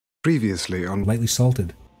Previously on lightly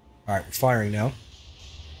salted. Alright, we're firing now.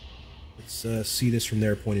 Let's see this from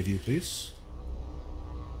their point of view, please.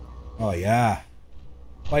 Oh, yeah.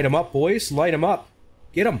 Light them up, boys. Light them up.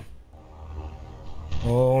 Get them.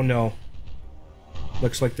 Oh, no.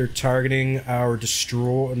 Looks like they're targeting our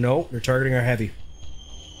destroy... No, they're targeting our heavy.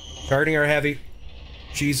 Targeting our heavy.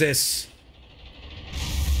 Jesus.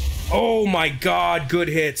 Oh, my God. Good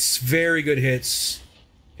hits. Very good hits.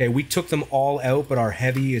 Okay, we took them all out, but our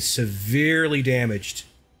heavy is severely damaged.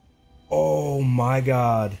 Oh, my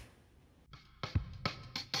God.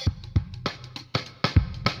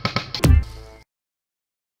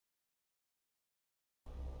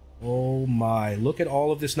 Oh my, look at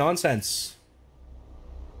all of this nonsense.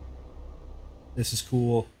 This is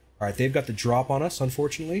cool. Alright, they've got the drop on us,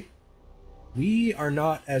 unfortunately. We are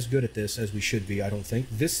not as good at this as we should be, I don't think.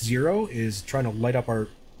 This Zero is trying to light up our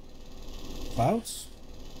clouds.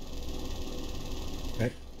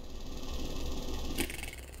 Okay.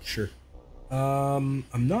 Sure. I'm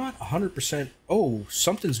not 100%... Oh,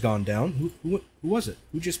 something's gone down. Who was it?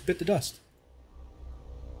 Who just bit the dust?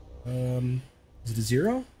 Is it a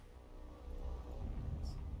Zero?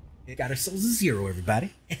 Got ourselves a Zero,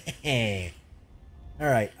 everybody. All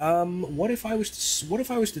right. What if I was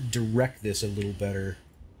to direct this a little better?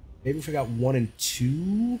 Maybe if I got 1 and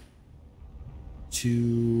 2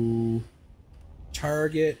 to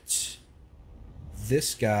target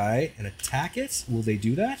this guy and attack it. Will they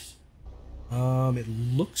do that? It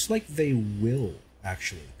looks like they will,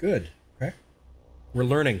 actually. Good. Okay. We're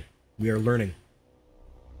learning. We are learning.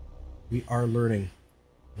 We are learning.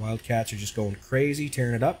 Wildcats are just going crazy,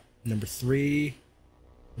 tearing it up. Number 3.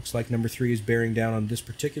 Looks like number 3 is bearing down on this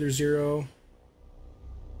particular Zero.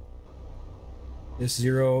 This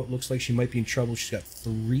Zero looks like she might be in trouble. She's got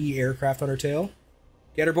 3 aircraft on her tail.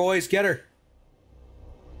 Get her, boys! Get her!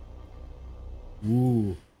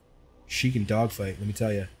 Ooh. She can dogfight, let me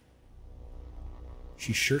tell you.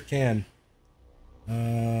 She sure can.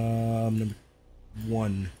 Number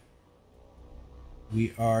 1.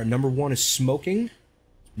 Number 1 is smoking.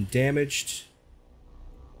 It's been damaged.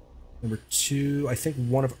 Number 2, I think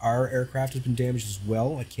one of our aircraft has been damaged as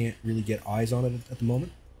well. I can't really get eyes on it at the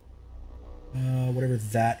moment. Whatever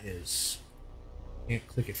that is. Can't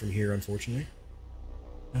click it from here, unfortunately.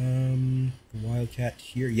 The Wildcat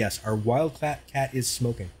here. Yes, our Wildcat cat is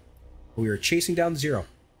smoking. But we are chasing down the Zero.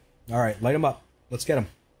 Alright, light him up. Let's get him.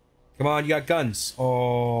 Come on, you got guns.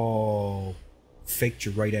 Oh. Faked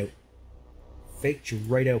you right out. Faked you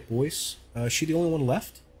right out, boys. Is she the only one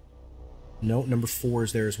left? No, number 4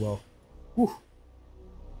 is there as well. Whew.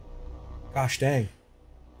 Gosh dang.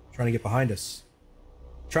 Trying to get behind us.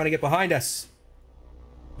 Trying to get behind us.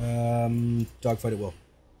 Dogfight it will.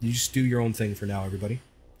 You just do your own thing for now, everybody.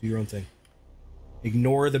 Do your own thing.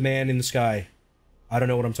 Ignore the man in the sky. I don't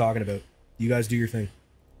know what I'm talking about. You guys do your thing.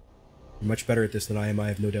 You're much better at this than I am, I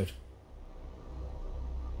have no doubt.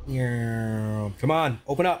 Come on,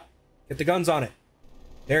 open up. Get the guns on it.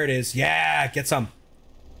 There it is. Yeah, get some.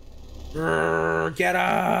 Get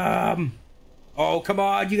him! Oh, come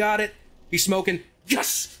on, you got it. He's smoking.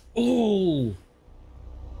 Yes! Oh!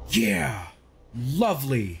 Yeah!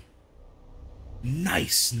 Lovely.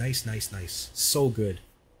 Nice, nice, nice, nice. So good.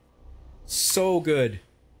 So good.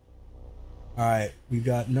 Alright, we've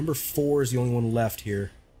got number 4 is the only one left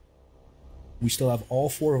here. We still have all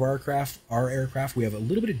 4 of our aircraft. We have a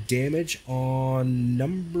little bit of damage on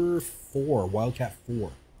number 4, Wildcat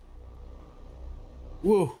 4.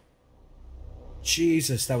 Woo!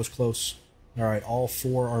 Jesus, that was close. Alright, all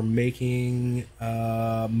 4 are making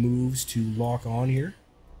moves to lock on here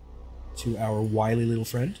to our wily little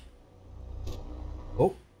friend.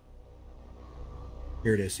 Oh.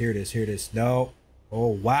 Here it is, here it is, here it is. No. Oh,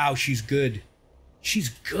 wow, she's good. She's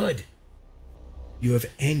good. You have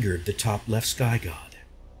angered the top left sky god.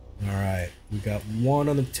 Alright, we got 1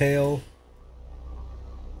 on the tail.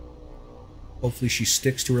 Hopefully she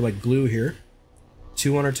sticks to her like glue here.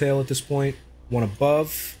 2 on her tail at this point. 1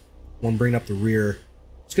 above. 1 bringing up the rear.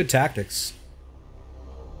 It's good tactics.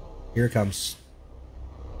 Here it comes.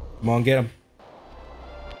 Come on, get him.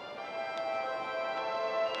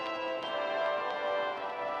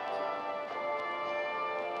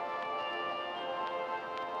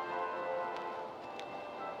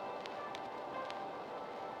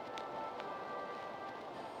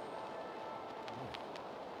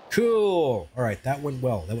 Cool. All right, that went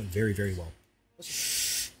well. That went very, very well.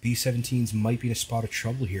 B-17s might be in a spot of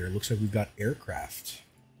trouble here. It looks like we've got aircraft.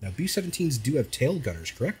 Now, B-17s do have tail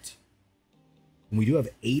gunners, correct? And we do have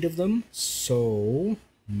 8 of them, so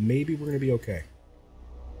maybe we're going to be okay.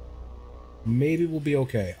 Maybe we'll be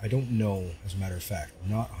okay. I don't know, as a matter of fact.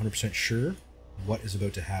 I'm not 100% sure. what is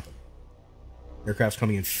about to happen. Aircraft's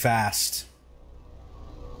coming in fast.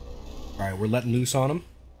 Alright, we're letting loose on them.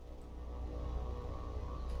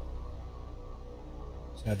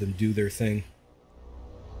 Let's have them do their thing.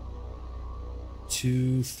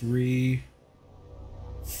 2, 3,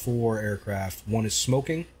 4 aircraft. One is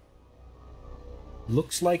smoking.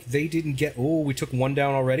 Looks like they didn't get... Oh, we took one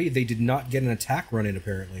down already. They did not get an attack run in,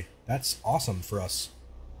 apparently. That's awesome for us.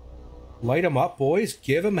 Light them up, boys.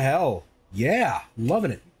 Give them hell. Yeah,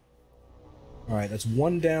 loving it. Alright, that's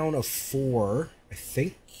one down of 4, I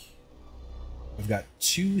think. I've got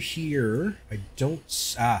 2 here. I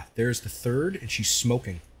don't... Ah, there's the third, and she's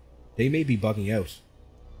smoking. They may be bugging out.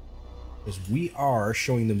 Because we are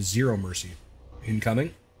showing them zero mercy.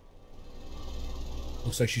 Incoming.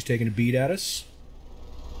 Looks like she's taking a beat at us.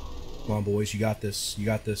 Come on, boys. You got this. You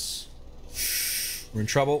got this. We're in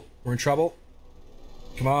trouble. We're in trouble.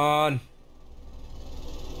 Come on.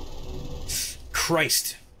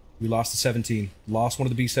 Christ. We lost the 17. Lost one of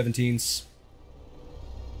the B-17s.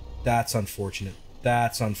 That's unfortunate.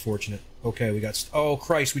 That's unfortunate. Okay, we got... Oh,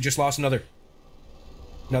 Christ. We just lost another.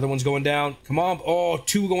 Another one's going down. Come on. Oh,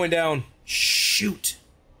 2 going down. Shoot.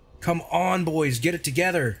 Come on, boys. Get it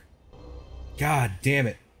together. God damn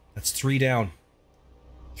it. That's 3 down.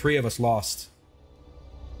 3 of us lost.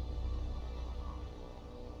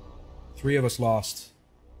 3 of us lost.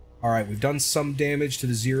 Alright, we've done some damage to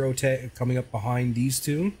the zero coming up behind these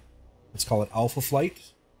 2. Let's call it Alpha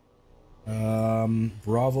Flight.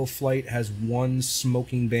 Bravo Flight has 1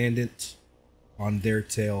 smoking bandit on their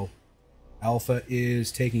tail. Alpha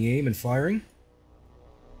is taking aim and firing.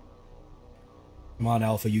 Come on,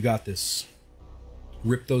 Alpha, you got this.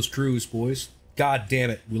 Rip those crews, boys. God damn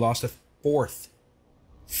it, we lost a 4th.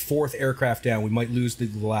 4th aircraft down. We might lose the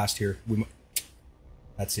last here.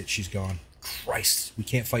 That's it, she's gone. Christ, we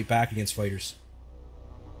can't fight back against fighters.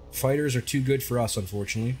 Fighters are too good for us,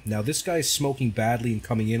 unfortunately. Now, this guy's smoking badly and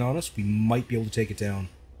coming in on us. We might be able to take it down.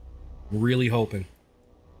 Really hoping.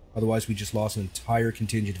 Otherwise, we just lost an entire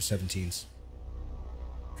contingent of 17s.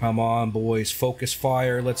 Come on, boys. Focus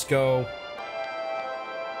fire. Let's go.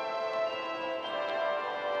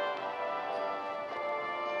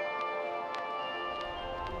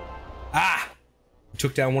 Ah! We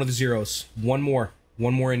took down one of the zeros. One more.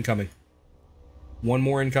 One more incoming. One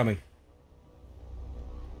more incoming.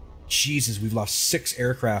 Jesus, we've lost 6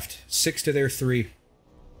 aircraft. 6 to their 3.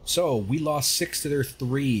 So, we lost 6 to their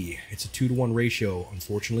 3. It's a 2-to-1 ratio,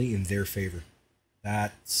 unfortunately, in their favor.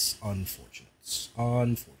 That's unfortunate.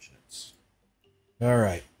 Unfortunate.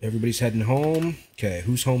 Alright, everybody's heading home. Okay,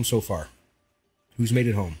 who's home so far? Who's made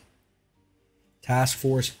it home? Task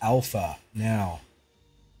Force Alpha. Now,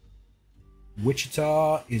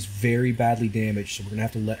 Wichita is very badly damaged, so we're going to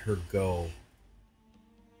have to let her go.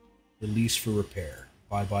 Release for repair.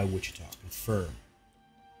 Bye-bye, Wichita. Confirm.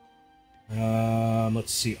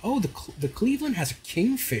 Let's see. Oh, the Cleveland has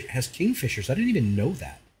kingfishers. I didn't even know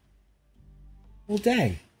that. Well,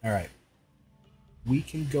 dang. All right. We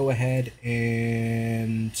can go ahead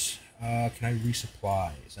and... can I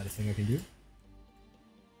resupply? Is that a thing I can do?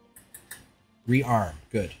 Rearm.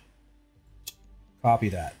 Good. Copy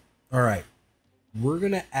that. All right. We're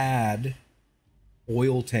going to add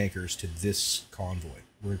oil tankers to this convoy.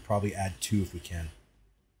 We're going to probably add 2 if we can.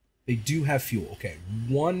 They do have fuel. Okay,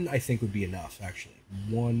 1 I think would be enough, actually.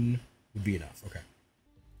 1 would be enough. Okay.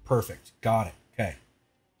 Perfect. Got it. Okay.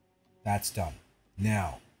 That's done.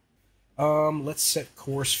 Now, let's set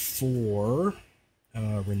course for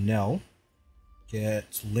Rennell.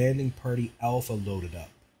 Get landing party Alpha loaded up.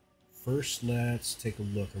 First, let's take a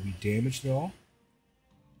look. Are we damaged at all?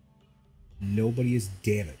 Nobody is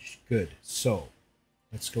damaged. Good. So,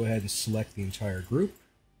 let's go ahead and select the entire group.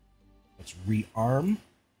 Let's rearm.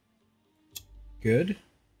 Good.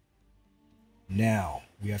 Now,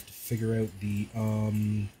 we have to figure out the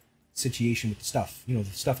situation with the stuff. You know,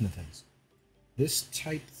 the stuff and the things. This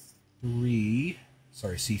Type 3...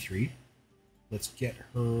 Sorry, C3. Let's get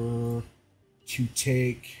her to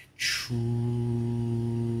take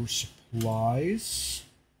supplies.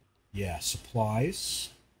 Yeah, supplies.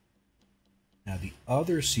 Now, the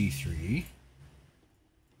other C3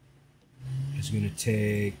 is going to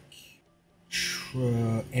take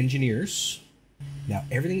engineers. Now,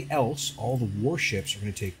 everything else, all the warships, are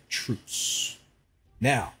going to take troops.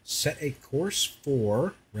 Now, set a course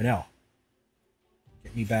for Rennell.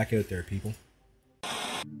 Get me back out there, people.